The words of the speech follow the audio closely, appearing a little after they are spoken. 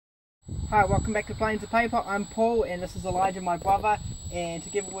Hi, welcome back to Planesofpaper. I'm Paul and this is Elijah, my brother, and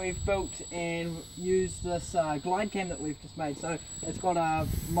together we've built and used this glide cam that we've just made. So it's got a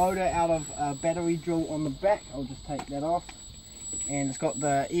motor out of a battery drill on the back. I'll just take that off. And it's got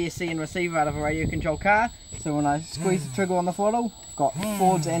the ESC and receiver out of a radio control car. So when I squeeze the trigger on the throttle, I've got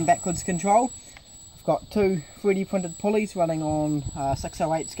forwards and backwards control. I've got two 3D printed pulleys running on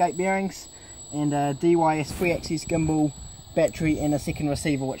 608 skate bearings and a DYS 3-axis gimbal battery and a second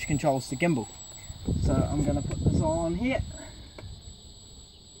receiver which controls the gimbal. So I'm going to put this on here.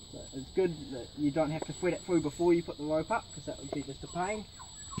 So it's good that you don't have to thread it through before you put the rope up, because that would be just a pain.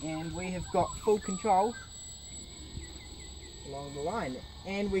 And we have got full control along the line,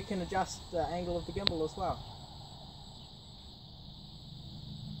 and we can adjust the angle of the gimbal as well.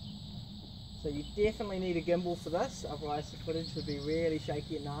 So you definitely need a gimbal for this, otherwise the footage would be really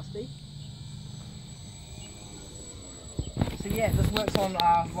shaky and nasty. So yeah, this works on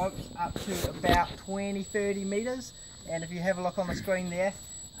ropes up to about 20-30 meters, and if you have a look on the screen there,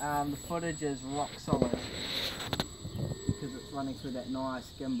 the footage is rock solid because it's running through that nice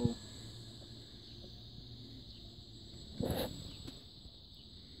gimbal.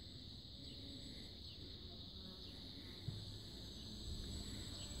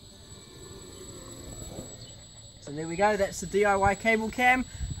 So there we go, that's the DIY cable cam.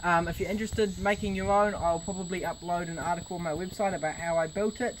 If you're interested in making your own, I'll probably upload an article on my website about how I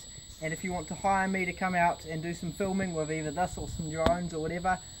built it. And if you want to hire me to come out and do some filming with either this or some drones or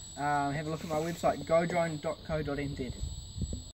whatever, have a look at my website, godrone.co.nz.